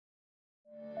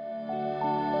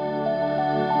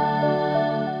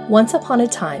Once upon a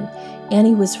time,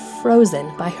 Annie was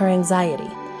frozen by her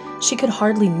anxiety. She could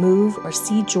hardly move or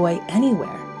see joy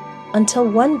anywhere, until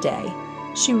one day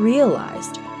she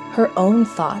realized her own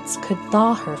thoughts could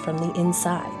thaw her from the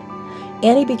inside.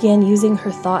 Annie began using her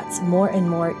thoughts more and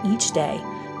more each day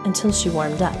until she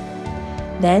warmed up.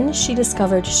 Then she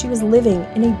discovered she was living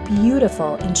in a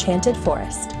beautiful, enchanted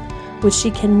forest, which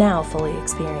she can now fully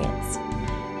experience.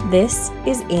 This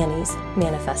is Annie's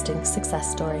manifesting success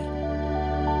story.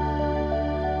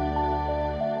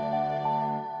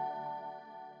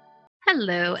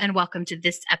 Hello, and welcome to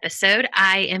this episode.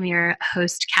 I am your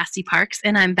host, Cassie Parks,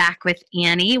 and I'm back with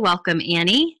Annie. Welcome,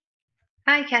 Annie.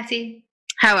 Hi, Cassie.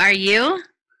 How are you?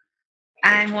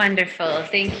 I'm wonderful.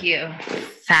 Thank you.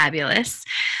 Fabulous.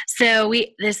 So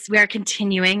we are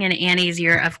continuing in Annie's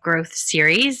Year of Growth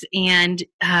series, and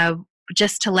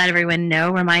just to let everyone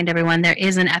know, remind everyone, there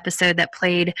is an episode that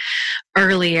played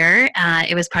earlier.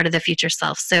 It was part of the Future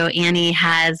Self. So Annie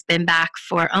has been back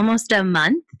for almost a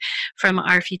month from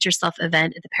our Future Self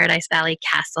event at the Paradise Valley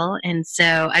Castle, and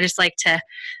so I just like to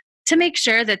make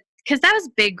sure that, because that was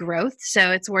big growth,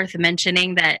 so it's worth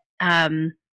mentioning that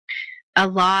a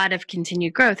lot of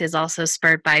continued growth is also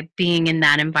spurred by being in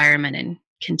that environment and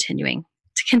continuing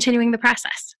the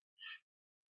process.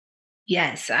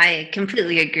 Yes, I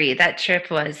completely agree. That trip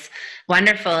was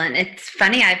wonderful. And it's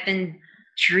funny, I've been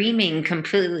dreaming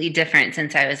completely different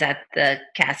since I was at the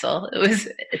castle.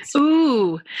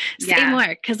 Say more,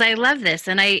 because I love this.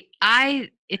 And I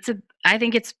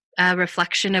think it's a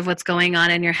reflection of what's going on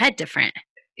in your head different.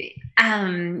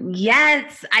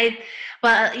 Yes.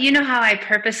 Well, you know how I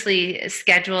purposely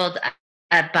scheduled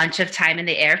a bunch of time in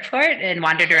the airport and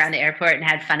wandered around the airport and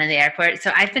had fun in the airport.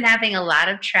 So I've been having a lot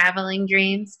of traveling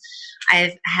dreams.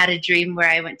 I've had a dream where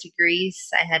I went to Greece.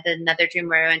 I had another dream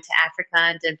where I went to Africa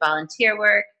and did volunteer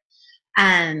work.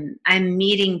 I'm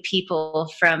meeting people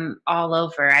from all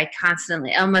over.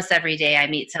 Almost every day, I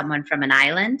meet someone from an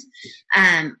island,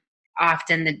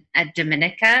 often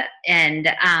Dominica. And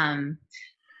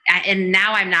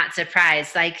now I'm not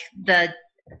surprised.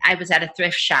 I was at a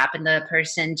thrift shop and the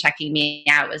person checking me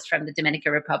out was from the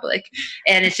Dominican Republic.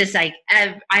 And it's just like,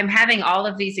 I'm having all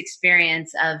of these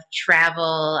experience of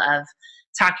travel, of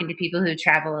talking to people who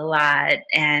travel a lot.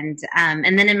 And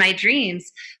then in my dreams,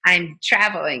 I'm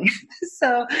traveling.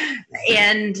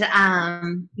 And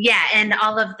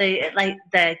all of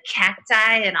the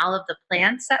cacti and all of the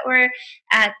plants that were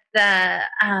at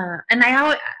and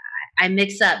I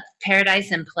mix up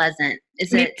Paradise and Pleasant.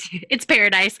 It's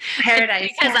Paradise.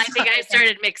 Paradise. Because I think I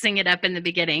started mixing it up in the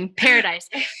beginning. Paradise.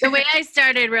 The way I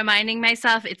started reminding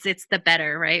myself, it's the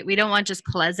better, right? We don't want just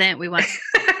pleasant. We want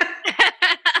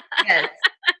yes.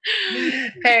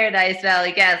 Paradise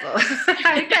Valley Castle.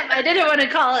 I didn't want to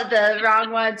call it the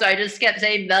wrong one, so I just kept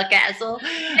saying the castle.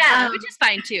 Yeah, which is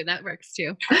fine too. That works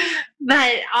too.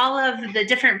 But all of the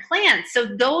different plants, so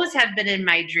those have been in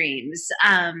my dreams,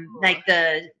 like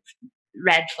the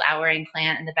red flowering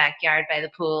plant in the backyard by the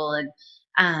pool,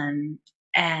 and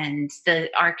the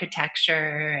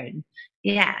architecture, and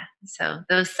so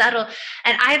those subtle.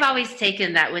 And I've always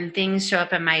taken that when things show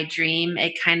up in my dream,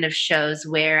 it kind of shows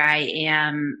where I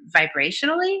am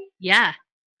vibrationally. Yeah.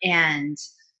 And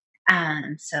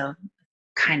so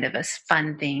kind of a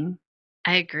fun thing.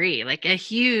 I agree. Like a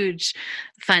huge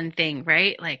fun thing,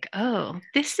 right? Like, oh,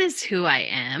 this is who I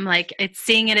am. Like it's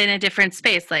seeing it in a different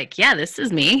space. Like, yeah, this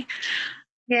is me.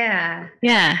 Yeah.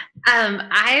 Yeah. Can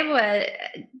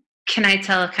I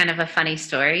tell kind of a funny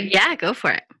story? Yeah, go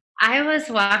for it. I was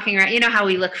walking around, you know how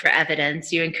we look for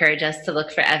evidence. You encourage us to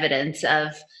look for evidence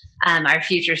of our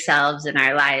future selves and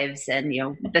our lives, and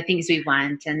the things we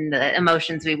want and the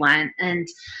emotions we want. And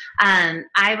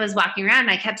I was walking around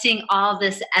and I kept seeing all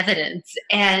this evidence,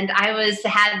 and I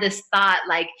had this thought,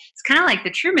 like, it's kind of like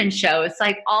the Truman Show. It's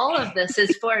like all of this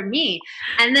is for me.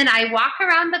 And then I walk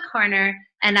around the corner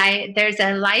and there's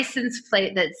a license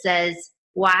plate that says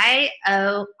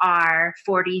YOR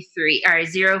 43 or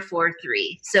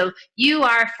 043. So you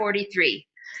are 43.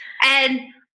 And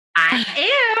I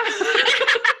am.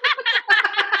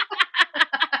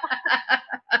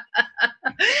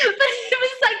 But it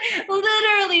was like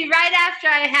literally right after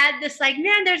I had this, like,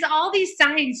 man, there's all these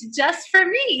signs just for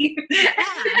me.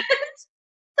 It's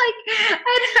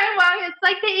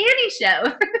like the Annie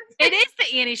Show. It is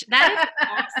the Annie Show. That is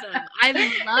awesome. I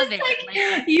love it.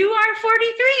 Like, you are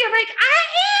 43. I'm like, I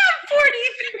am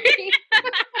 43.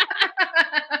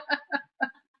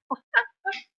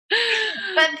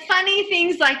 But funny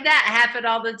things like that happen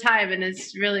all the time, and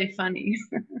it's really funny.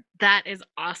 That is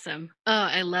awesome. Oh,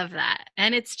 I love that.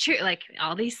 And it's true. Like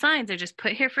all these signs are just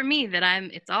put here for me that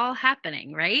it's all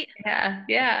happening, right? Yeah.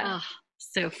 Yeah. Oh,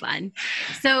 So fun.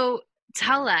 So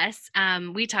tell us,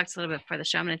 we talked a little bit before the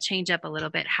show. I'm going to change up a little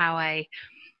bit how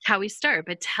we start,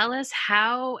 but tell us,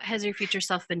 how has your future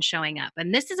self been showing up?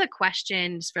 And this is a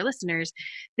question just for listeners.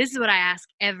 This is what I ask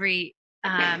every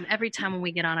time when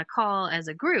we get on a call as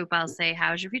a group. I'll say,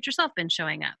 how has your future self been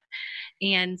showing up?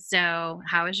 And so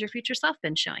how has your future self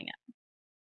been showing up?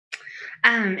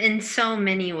 In so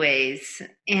many ways.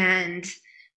 And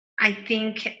I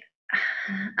think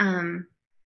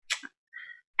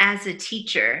as a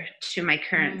teacher to my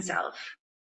current self.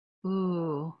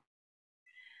 Ooh,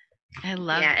 I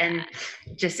love that. that. And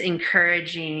just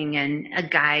encouraging and a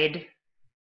guide.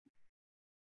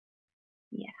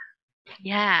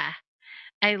 Yeah.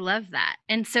 I love that.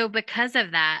 And so because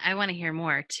of that, I want to hear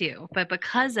more too. But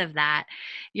because of that,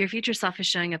 your future self is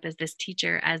showing up as this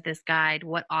teacher, as this guide.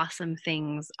 What awesome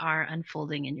things are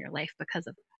unfolding in your life because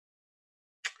of that?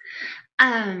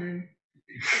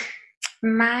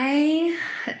 My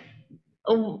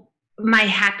my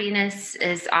happiness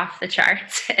is off the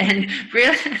charts, and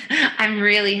really, I'm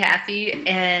really happy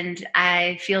and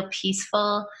I feel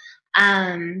peaceful.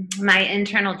 My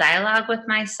internal dialogue with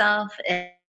myself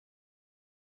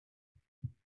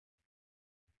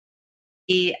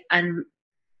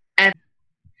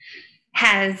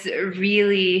has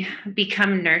really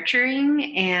become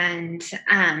nurturing and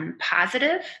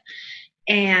positive.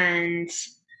 And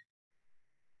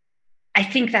I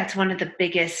think that's one of the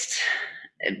biggest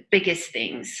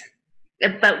things,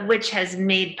 but which has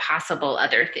made possible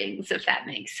other things, if that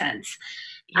makes sense.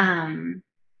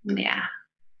 Yeah.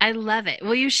 I love it.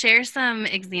 Will you share some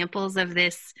examples of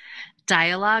this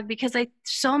dialogue? Because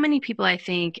so many people, I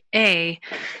think,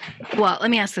 well, let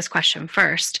me ask this question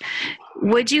first.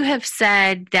 Would you have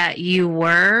said that you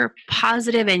were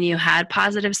positive and you had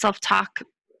positive self-talk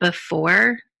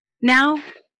before now?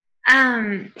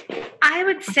 I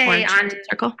would say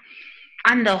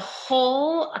on the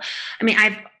whole, I mean,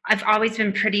 I've always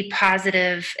been pretty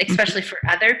positive, especially for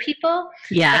other people.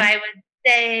 Yeah. But I would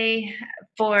say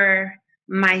for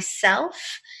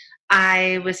myself,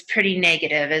 I was pretty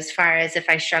negative as far as if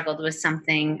I struggled with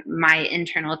something, my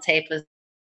internal tape was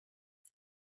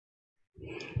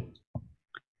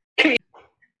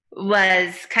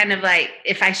kind of like,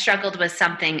 if I struggled with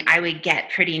something, I would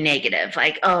get pretty negative.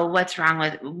 Like, oh, what's wrong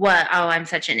with what? Oh, I'm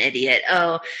such an idiot.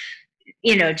 Oh,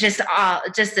 just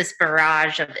this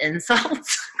barrage of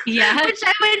insults. Yeah. Which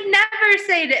I would never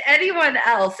say to anyone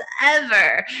else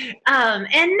ever.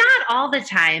 And not all the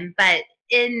time, but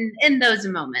in those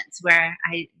moments where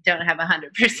I don't have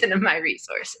 100% of my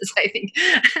resources, I think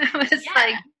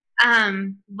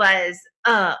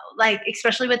like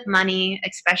especially with money,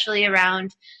 especially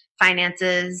around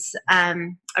finances,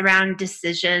 around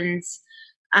decisions.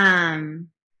 And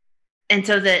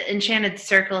so the Enchanted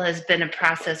Circle has been a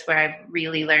process where I've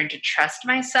really learned to trust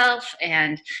myself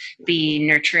and be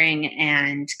nurturing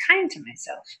and kind to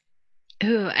myself.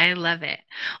 Ooh, I love it.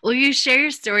 Will you share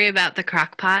your story about the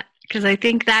crock pot? Because I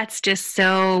think that's just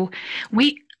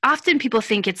often people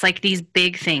think it's like these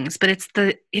big things, but it's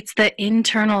the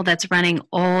internal that's running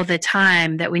all the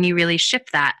time that when you really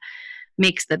shift that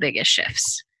makes the biggest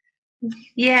shifts.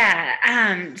 Yeah.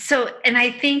 And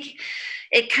I think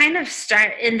it kind of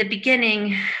in the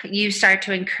beginning, you start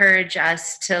to encourage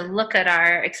us to look at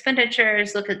our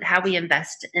expenditures, look at how we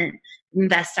invest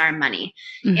our money.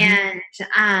 Mm-hmm.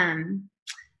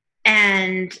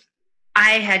 And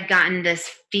I had gotten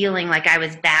this feeling like I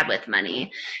was bad with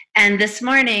money. And this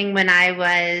morning when I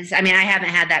haven't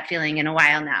had that feeling in a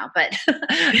while now, but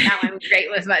now I'm great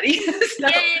with money. So,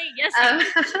 yay, yes.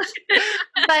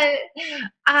 But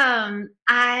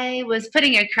I was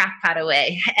putting a crock pot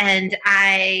away, and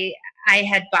I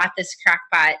had bought this crock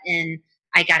pot and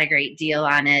I got a great deal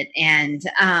on it. And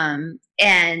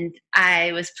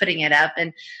I was putting it up,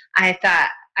 and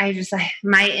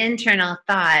my internal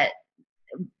thought,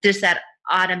 just that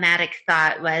automatic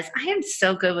thought was, I am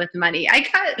so good with money. I'm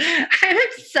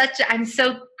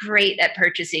so great at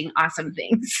purchasing awesome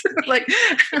things.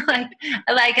 I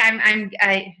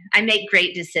make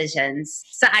great decisions.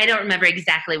 So I don't remember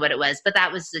exactly what it was, but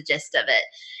that was the gist of it.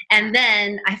 And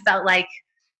then I felt like,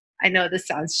 I know this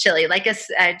sounds chilly, like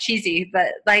cheesy,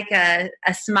 but like a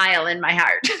smile in my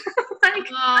heart.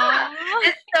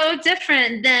 It's so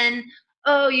different than,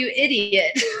 oh, you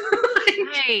idiot.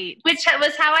 Right. Which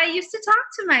was how I used to talk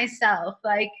to myself.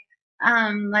 Like,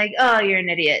 oh, you're an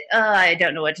idiot. Oh, I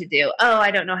don't know what to do. Oh,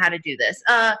 I don't know how to do this.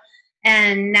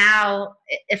 And now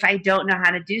if I don't know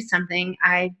how to do something,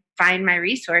 I find my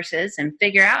resources and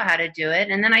figure out how to do it,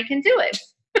 and then I can do it.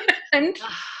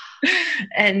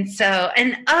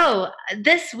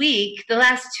 This week, the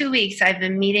last 2 weeks, I've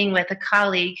been meeting with a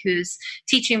colleague who's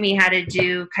teaching me how to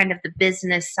do kind of the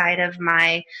business side of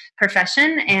my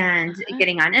profession and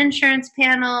getting on insurance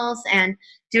panels and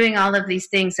doing all of these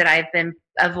things that I've been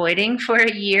avoiding for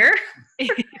a year.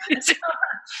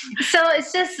 So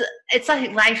it's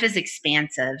like life is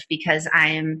expansive because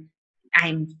I'm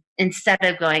instead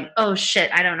of going, oh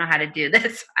shit, I don't know how to do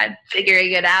this, I'm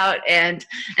figuring it out and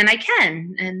I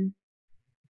can. And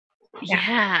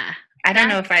yeah. I don't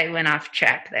know if I went off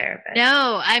track there. But.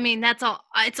 No, I mean,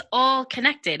 it's all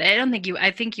connected.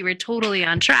 I think you were totally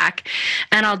on track.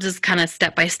 And I'll just kind of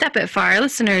step by step it for our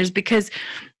listeners because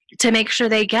to make sure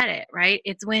they get it, right?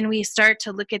 It's when we start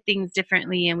to look at things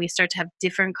differently and we start to have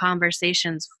different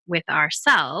conversations with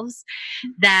ourselves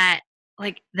that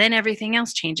like then everything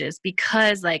else changes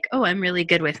because like, oh, I'm really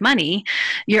good with money.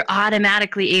 You're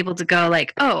automatically able to go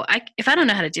like, oh, if I don't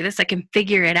know how to do this, I can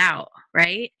figure it out,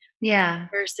 right? Yeah.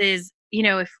 Versus,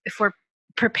 if we're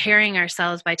preparing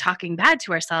ourselves by talking bad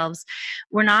to ourselves,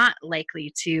 we're not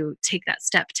likely to take that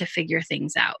step to figure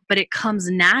things out. But it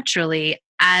comes naturally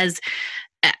as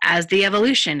the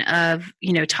evolution of,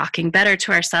 talking better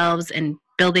to ourselves and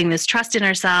building this trust in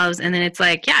ourselves. And then it's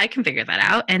like, yeah, I can figure that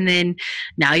out. And then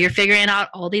now you're figuring out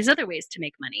all these other ways to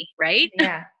make money, right?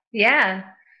 Yeah. Yeah.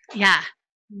 Yeah.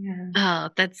 Yeah. Oh,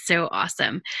 that's so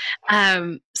awesome.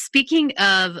 Speaking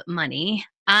of money,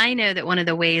 I know that one of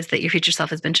the ways that your future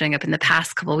self has been showing up in the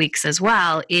past couple of weeks as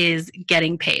well is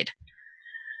getting paid.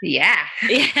 Yeah.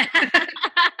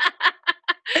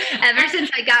 Ever since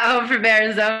I got home from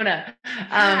Arizona,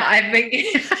 I've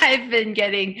been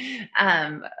getting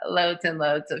loads and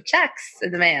loads of checks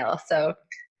in the mail, so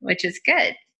which is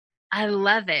good. I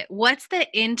love it. What's the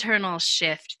internal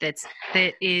shift that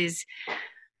is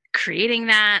creating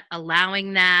that,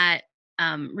 allowing that,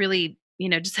 really,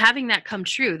 just having that come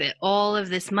true, that all of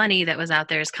this money that was out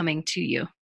there is coming to you?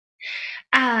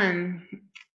 What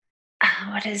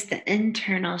is the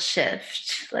internal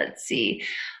shift? Let's see.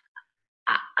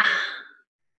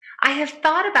 I have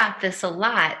thought about this a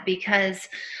lot because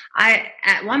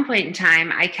at one point in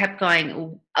time, I kept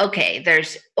going, okay,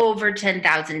 there's over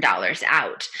 $10,000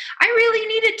 out. I really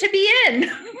need it to be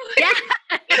in. Yeah.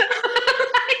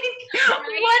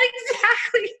 What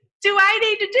exactly do I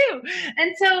need to do?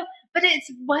 And so, but it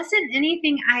wasn't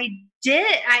anything I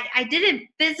did. I didn't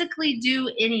physically do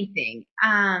anything.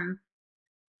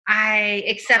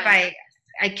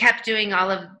 I kept doing all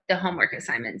of the homework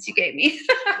assignments you gave me.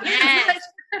 Yes.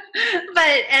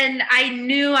 and I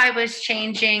knew I was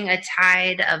changing a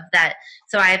tide of that.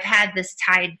 So I've had this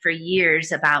tide for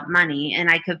years about money, and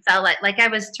I could felt like I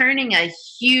was turning a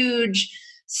huge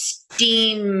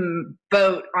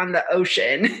steamboat on the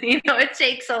ocean. It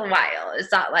takes a while.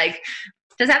 It's not like,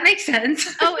 does that make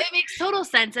sense? Oh, it makes total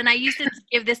sense. And I used to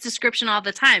give this description all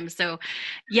the time. So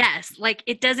yes, like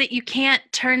you can't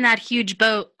turn that huge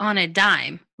boat on a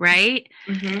dime, right?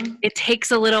 Mm-hmm. It takes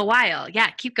a little while.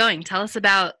 Yeah. Keep going. Tell us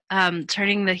about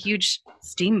turning the huge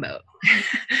steamboat.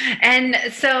 And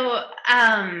so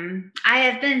I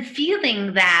have been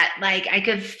feeling that, like I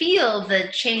could feel the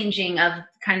changing of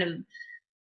kind of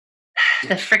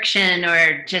the friction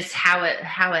or just how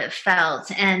it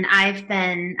felt. And I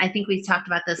think we talked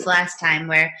about this last time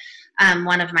where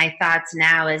one of my thoughts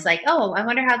now is like, oh, I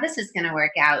wonder how this is going to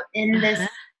work out in this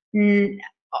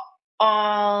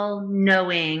all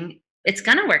knowing it's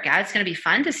going to work out. It's going to be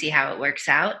fun to see how it works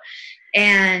out.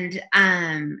 And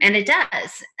it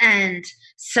does. And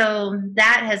so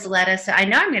that has led us to, I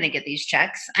know I'm going to get these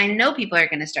checks. I know people are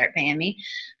going to start paying me.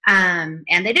 And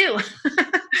they do.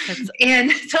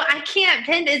 And so I can't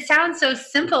pin, it sounds so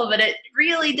simple, but it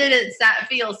really didn't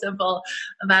feel simple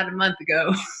about a month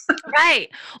ago. Right.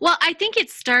 Well, I think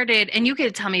it started, and you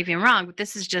could tell me if I'm wrong, but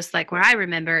this is just like where I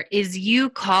remember is you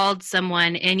called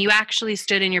someone and you actually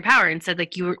stood in your power and said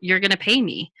like, you're going to pay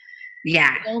me.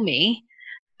 Yeah. Pay me.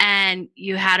 And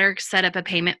you had her set up a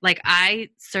payment. Like I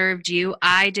served you.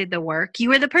 I did the work. You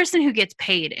were the person who gets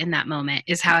paid in that moment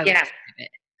is how I would describe it.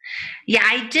 Yeah,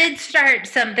 I did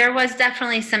start there was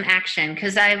definitely some action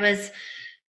because I was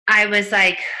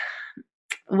like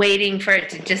waiting for it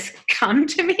to just come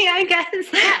to me, I guess.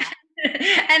 Yeah.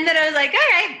 And then I was like, all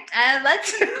right,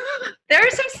 there were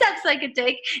some steps I could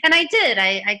take. And I did.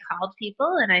 I called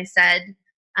people and I said,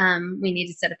 we need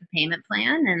to set up a payment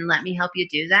plan and let me help you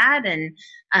do that. And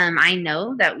I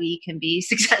know that we can be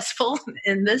successful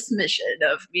in this mission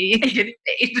of me getting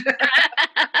paid.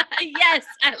 Yes,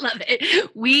 I love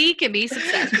it. We can be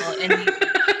successful. And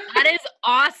that is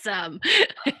awesome.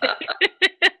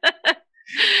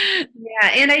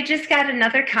 and I just got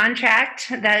another contract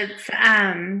that's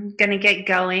going to get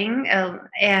going,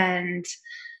 and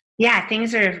yeah,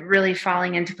 things are really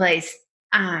falling into place.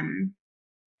 Um,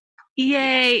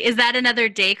 Yay. Is that another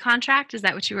day contract? Is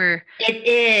that what you were? it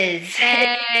is. It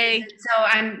is. Yay. And so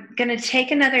I'm going to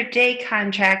take another day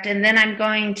contract, and then I'm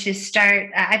going to start.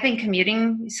 I've been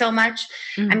commuting so much.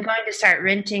 I'm Mm. going to start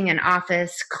renting an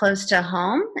office close to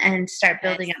home and start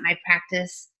building Yes. up my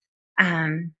practice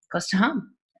close to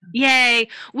home. Yay.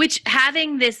 Which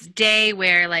having this day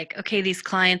where like, okay, these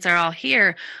clients are all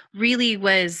here really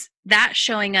was that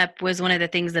showing up was one of the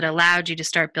things that allowed you to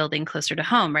start building closer to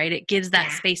home, right? It gives that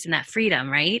Yeah. space and that freedom,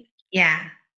 right? Yeah.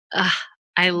 Ugh,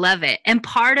 I love it. And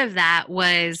part of that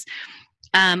was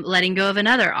letting go of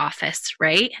another office,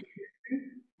 right?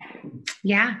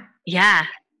 Yeah. Yeah.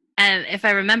 And if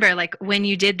I remember, like when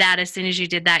you did that, as soon as you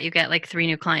did that, you get like 3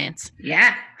 new clients.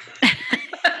 Yeah.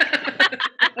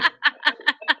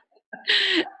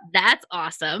 That's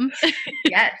awesome.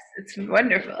 Yes, it's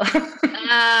wonderful.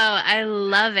 Oh, I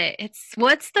love it.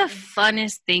 What's the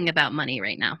funnest thing about money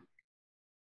right now?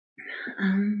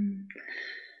 um,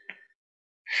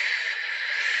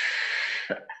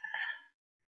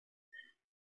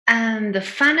 the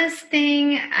funnest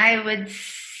thing I would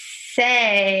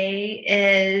say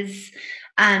is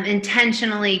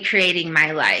intentionally creating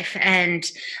my life. And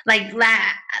like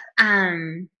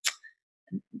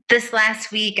this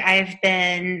last week, I've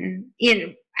been,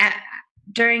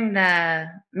 during the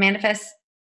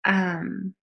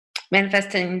um,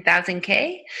 manifesting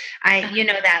 1000K,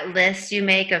 that list you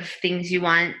make of things you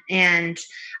want, and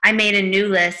I made a new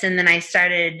list, and then I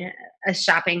started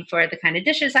shopping for the kind of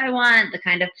dishes I want, the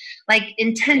kind of like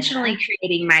intentionally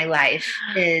creating my life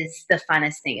is the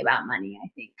funnest thing about money, I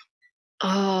think.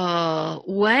 Oh,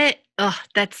 what? Oh,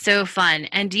 that's so fun.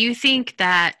 And do you think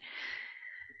that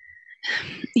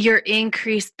your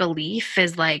increased belief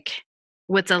is like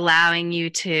what's allowing you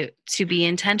to be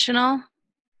intentional?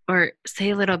 Or say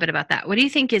a little bit about that. What do you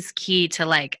think is key to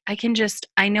like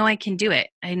I know I can do it.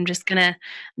 I'm just gonna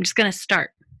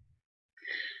start.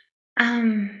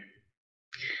 Um,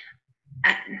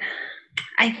 I,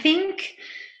 I think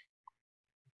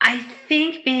I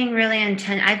think being really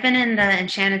intent. I've been in the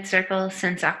Enchanted Circle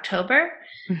since October,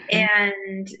 Mhm.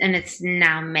 and it's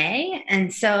now May,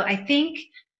 and so I think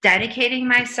dedicating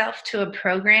myself to a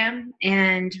program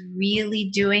and really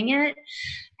doing it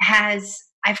has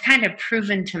I've kind of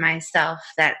proven to myself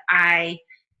that I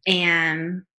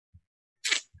am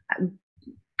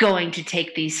going to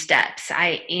take these steps.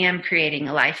 I am creating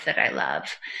a life that I love.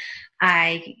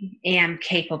 I am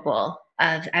capable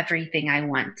of everything I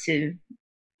want to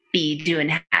be, do,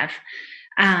 and have.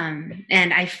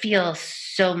 And I feel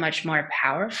so much more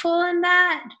powerful in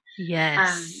that.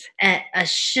 Yes. A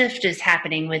shift is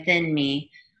happening within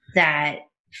me that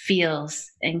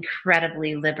feels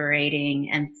incredibly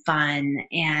liberating and fun,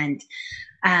 and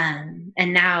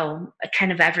now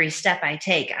kind of every step I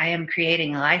take, I am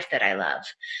creating a life that I love.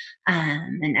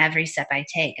 And every step I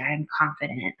take, I am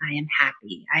confident, I am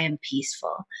happy, I am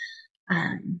peaceful.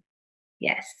 um,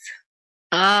 yes.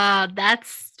 That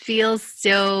feels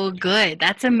so good.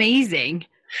 That's amazing.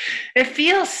 It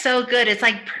feels so good. It's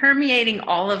like permeating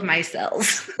all of my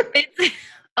cells. It's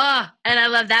and I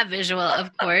love that visual,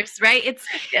 of course, right? It's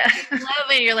Yeah. I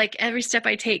love it. You're like every step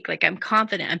I take, like I'm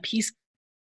confident, I'm peace,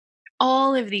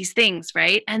 all of these things,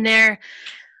 right? And I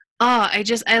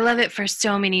love it for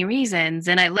so many reasons.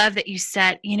 And I love that you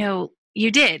set, you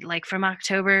did like from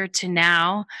October to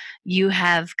now, you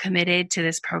have committed to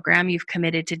this program. You've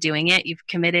committed to doing it. You've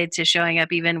committed to showing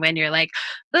up even when you're like,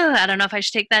 oh, I don't know if I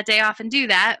should take that day off and do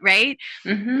that. Right.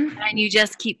 Mm-hmm. And you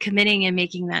just keep committing and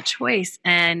making that choice.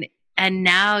 And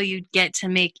now you get to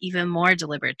make even more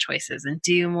deliberate choices and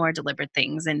do more deliberate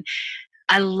things. And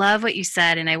I love what you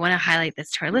said. And I want to highlight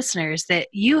this to our listeners that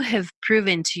you have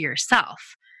proven to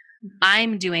yourself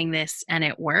I'm doing this and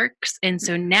it works. And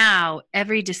so now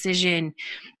every decision,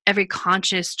 every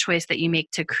conscious choice that you make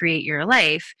to create your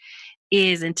life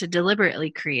is and to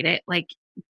deliberately create it. Like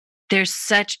there's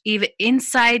such even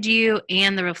inside you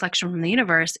and the reflection from the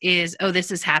universe is, oh,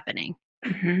 this is happening.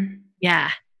 Mm-hmm.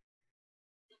 Yeah.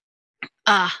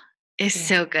 It's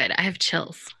so good. I have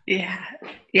chills. Yeah.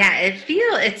 Yeah.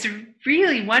 It's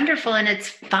really wonderful and it's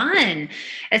fun.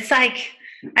 It's like,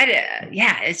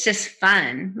 it's just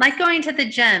fun. Like going to the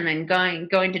gym and going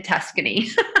to Tuscany.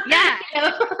 Yeah.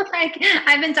 Like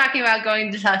I've been talking about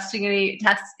going to Tuscany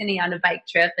on a bike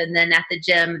trip, and then at the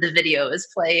gym the video is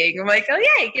playing. I'm like, oh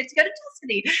yeah, you get to go to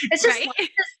Tuscany. It's just, Right? it's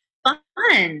just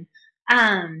fun.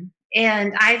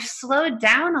 And I've slowed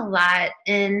down a lot,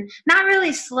 and not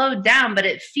really slowed down, but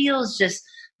it feels just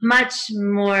much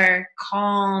more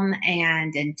calm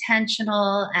and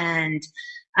intentional, and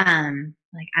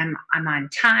like I'm on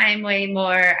time way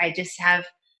more. I just have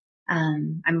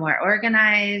I'm more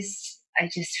organized. I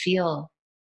just feel,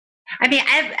 I mean,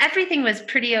 everything was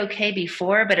pretty okay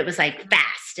before, but it was like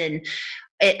fast and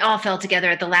it all fell together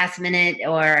at the last minute,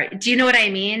 or do you know what I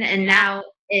mean? And now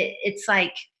it's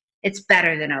like, it's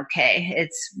better than okay.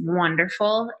 It's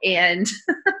wonderful. And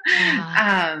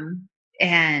Ah, um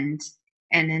and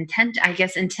intent, I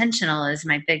guess intentional is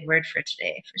my big word for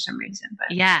today for some reason,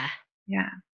 but yeah. yeah.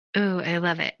 Ooh, I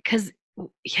love it. Cause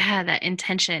yeah, that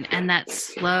intention and that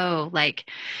slow, like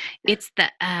it's the,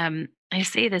 I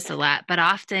say this a lot, but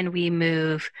often we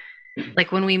move,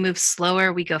 like when we move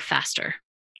slower, we go faster.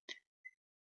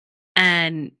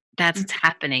 And that's what's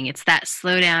happening. It's that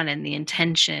slowdown and the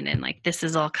intention and like this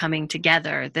is all coming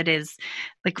together that is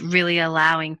like really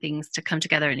allowing things to come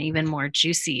together in an even more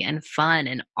juicy and fun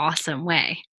and awesome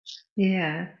way.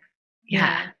 Yeah.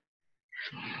 Yeah.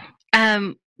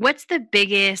 Yeah. What's the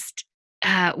biggest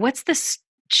what's this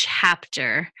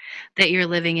chapter that you're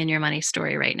living in your money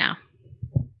story right now?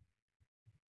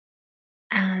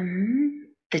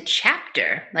 The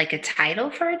chapter, like a title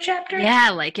for a chapter? Yeah,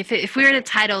 like if we were to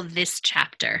title this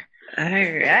chapter. All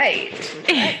right.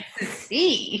 Let's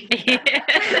see.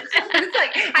 It's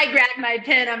like I grabbed my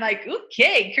pen. I'm like,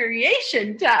 okay,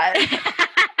 creation time.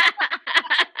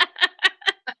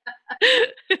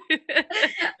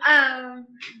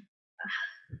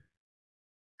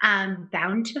 um,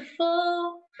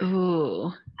 bountiful.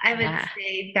 Ooh. I would Yeah.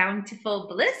 say bountiful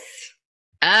bliss.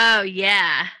 Oh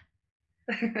yeah.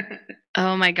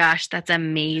 Oh my gosh, that's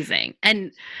amazing.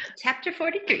 And Chapter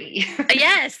 43.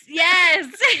 yes, yes.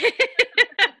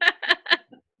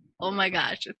 Oh my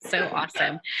gosh, it's so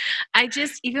awesome. I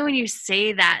just, even when you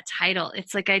say that title,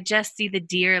 it's like I just see the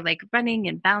deer like running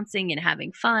and bouncing and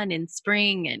having fun in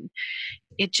spring. And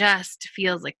it just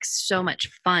feels like so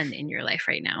much fun in your life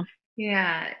right now.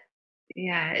 Yeah.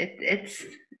 Yeah.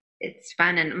 It's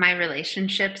fun, and my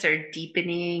relationships are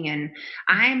deepening, and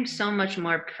I'm so much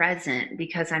more present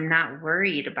because I'm not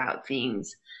worried about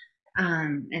things.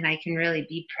 And I can really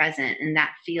be present, and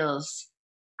that feels,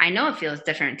 I know it feels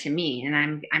different to me, and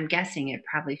I'm guessing it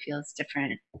probably feels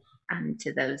different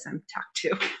to those I'm talked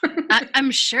to. I'm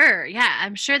sure. Yeah,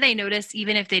 I'm sure they notice,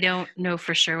 even if they don't know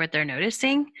for sure what they're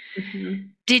noticing.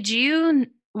 Mhm.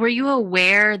 Were you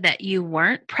aware that you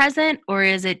weren't present, or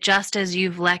is it just as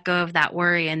you've let go of that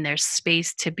worry and there's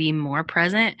space to be more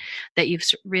present that you've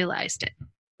realized it?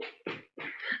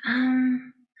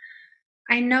 Um,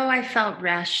 I know I felt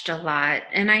rushed a lot,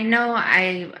 and I know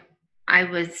I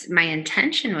was, my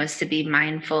intention was to be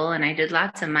mindful, and I did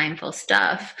lots of mindful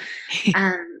stuff.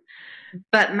 Um,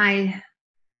 but my,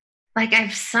 like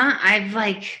I've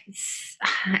like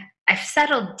I've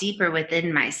settled deeper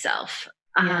within myself.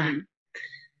 Yeah. Um,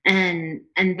 and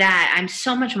that I'm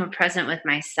so much more present with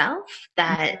myself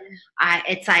that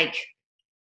it's like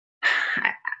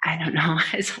I, I don't know.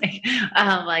 It's like,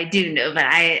 well, I do know, but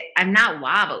I'm not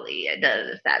wobbly. It does,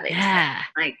 if that makes sense. Yeah.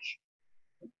 Like,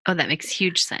 Oh, that makes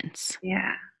huge sense.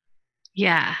 yeah.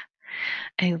 Yeah.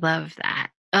 I love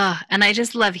that. Oh, and I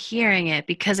just love hearing it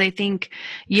because I think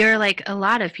you're like a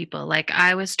lot of people. Like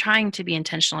I was trying to be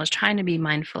intentional, I was trying to be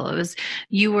mindful. It was,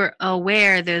 you were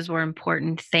aware those were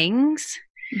important things.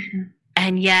 Mhm.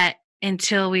 And yet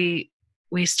until we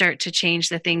start to change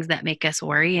the things that make us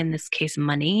worry, in this case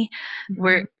money,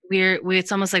 Mhm.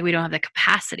 it's almost like we don't have the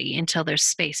capacity until there's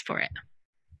space for it.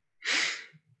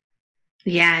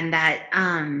 Yeah, and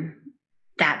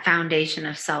that foundation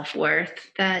of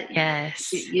self-worth that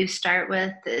Yes. you start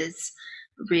with is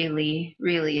really,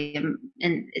 really,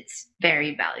 and it's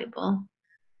very valuable.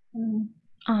 Mm.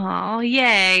 Oh,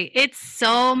 yay. It's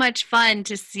so much fun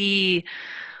to see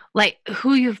like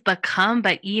who you've become,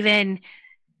 but even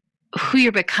who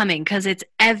you're becoming, because it's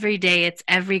every day, it's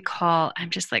every call. I'm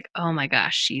just like, oh my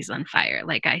gosh, she's on fire.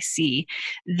 Like I see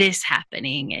this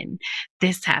happening and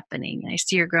this happening. And I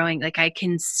see her growing. Like I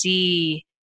can see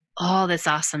all this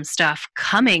awesome stuff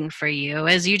coming for you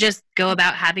as you just go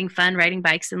about having fun, riding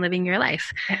bikes and living your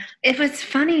life. It was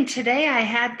funny today. I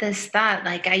had this thought,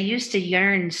 like I used to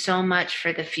yearn so much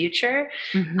for the future,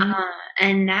 Mm-hmm.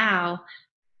 and now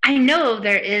I know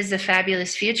there is a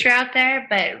fabulous future out there,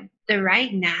 but the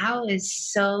right now is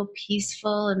so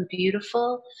peaceful and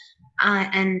beautiful,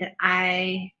 and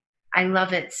I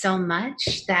love it so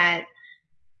much that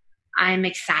I'm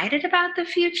excited about the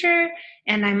future,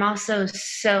 and I'm also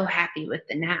so happy with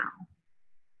the now.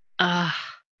 Oh,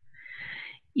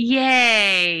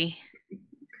 yay.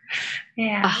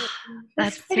 Yeah, Oh,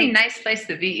 that's that's a so, pretty nice place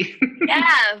to be.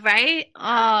 yeah, right?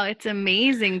 Oh, it's an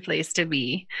amazing place to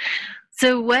be.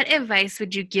 So what advice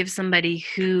would you give somebody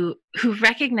who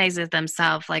recognizes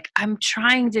themselves like, I'm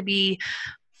trying to be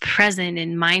present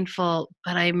and mindful,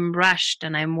 but I'm rushed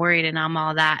and I'm worried and I'm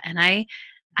all that. And I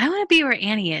want to be where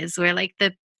Annie is, where like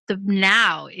the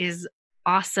now is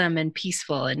awesome and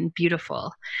peaceful and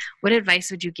beautiful. What advice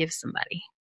would you give somebody?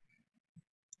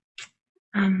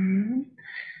 I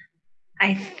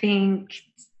think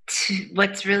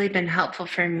what's really been helpful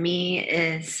for me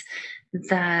is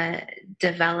the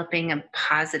developing a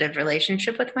positive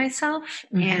relationship with myself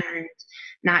and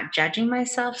not judging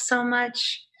myself so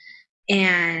much,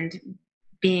 and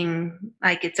being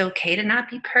like, it's okay to not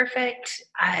be perfect,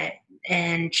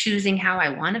 and choosing how I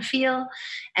want to feel,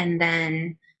 and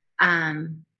then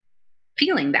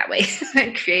feeling that way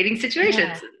and creating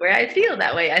situations where I feel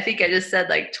that way. I think I just said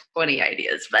like 20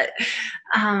 ideas,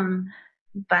 um,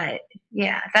 but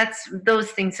yeah,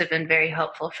 those things have been very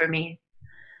helpful for me.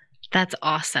 That's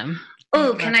awesome.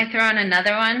 Oh, can I throw in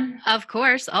another one? Of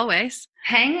course, always.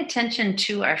 Paying attention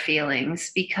to our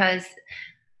feelings, because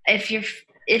if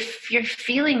you're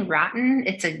feeling rotten,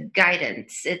 it's a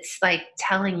guidance. It's like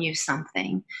telling you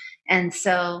something. And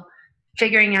so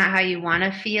figuring out how you want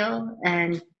to feel,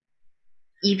 and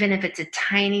even if it's a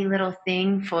tiny little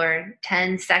thing for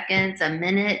 10 seconds, a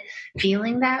minute,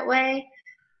 feeling that way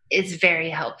is very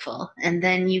helpful. And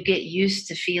then you get used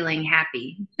to feeling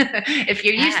happy. If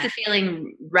you're used to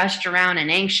feeling rushed around and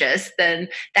anxious, then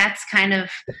that's kind of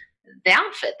the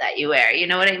outfit that you wear. You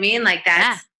know what I mean? Like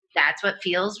that's what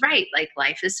feels right. Like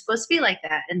life is supposed to be like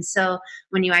that. And so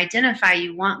when you identify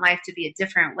you want life to be a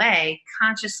different way,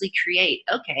 consciously create,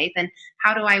 okay, then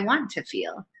how do I want to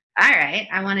feel? All right,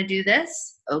 I want to do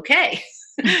this. Okay.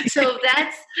 So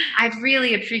I've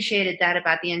really appreciated that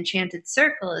about the Enchanted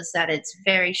Circle, is that it's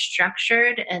very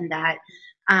structured, and that,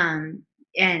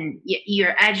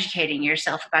 you're educating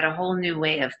yourself about a whole new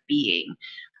way of being.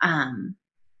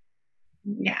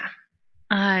 Yeah.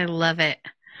 I love it.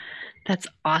 That's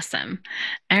awesome.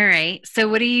 All right. So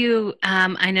what do you,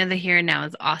 I know the here and now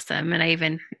is awesome.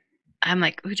 And I'm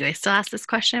like, ooh, do I still ask this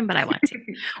question? But I want to.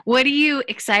 What are you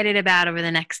excited about over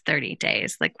the next 30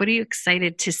 days? Like, what are you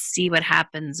excited to see what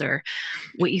happens, or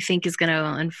what you think is going to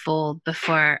unfold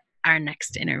before our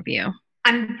next interview?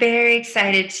 I'm very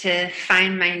excited to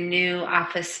find my new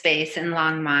office space in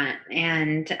Longmont,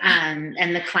 and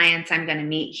the clients I'm going to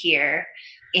meet here,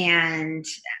 and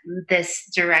this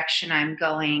direction I'm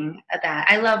going. That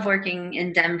I love working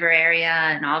in Denver area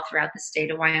and all throughout the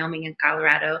state of Wyoming and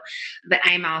Colorado, but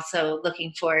I'm also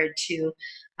looking forward to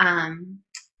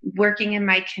working in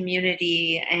my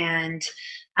community and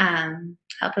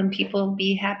helping people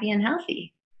be happy and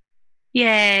healthy.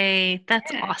 Yay.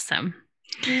 That's awesome.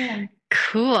 Yeah.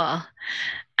 Cool. All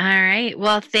right.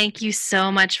 Well, thank you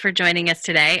so much for joining us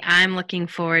today. I'm looking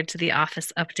forward to the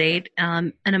office update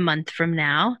in a month from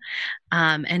now.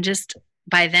 And just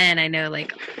by then, I know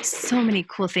like so many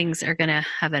cool things are going to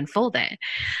have unfolded.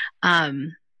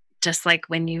 Just like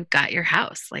when you got your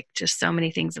house, like just so many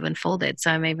things have unfolded.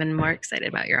 So I'm even more excited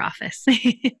about your office.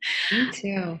 Me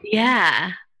too.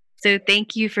 Yeah. So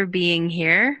thank you for being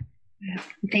here.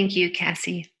 Thank you,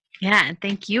 Cassie. Yeah, and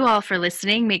thank you all for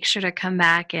listening. Make sure to come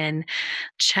back and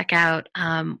check out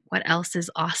what else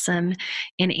is awesome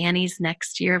in Annie's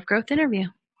next year of growth interview.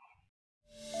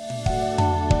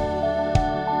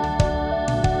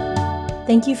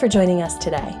 Thank you for joining us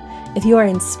today. If you are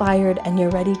inspired and you're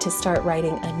ready to start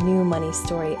writing a new money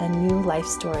story, a new life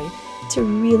story, to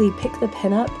really pick the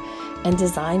pin up and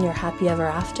design your happy ever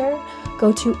after,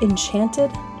 go to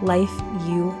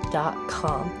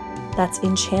enchantedlifeu.com. That's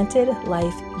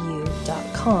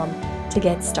enchantedlifeu.com to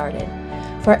get started.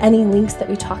 For any links that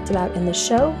we talked about in the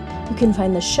show, you can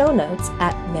find the show notes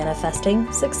at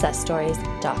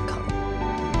manifestingsuccessstories.com.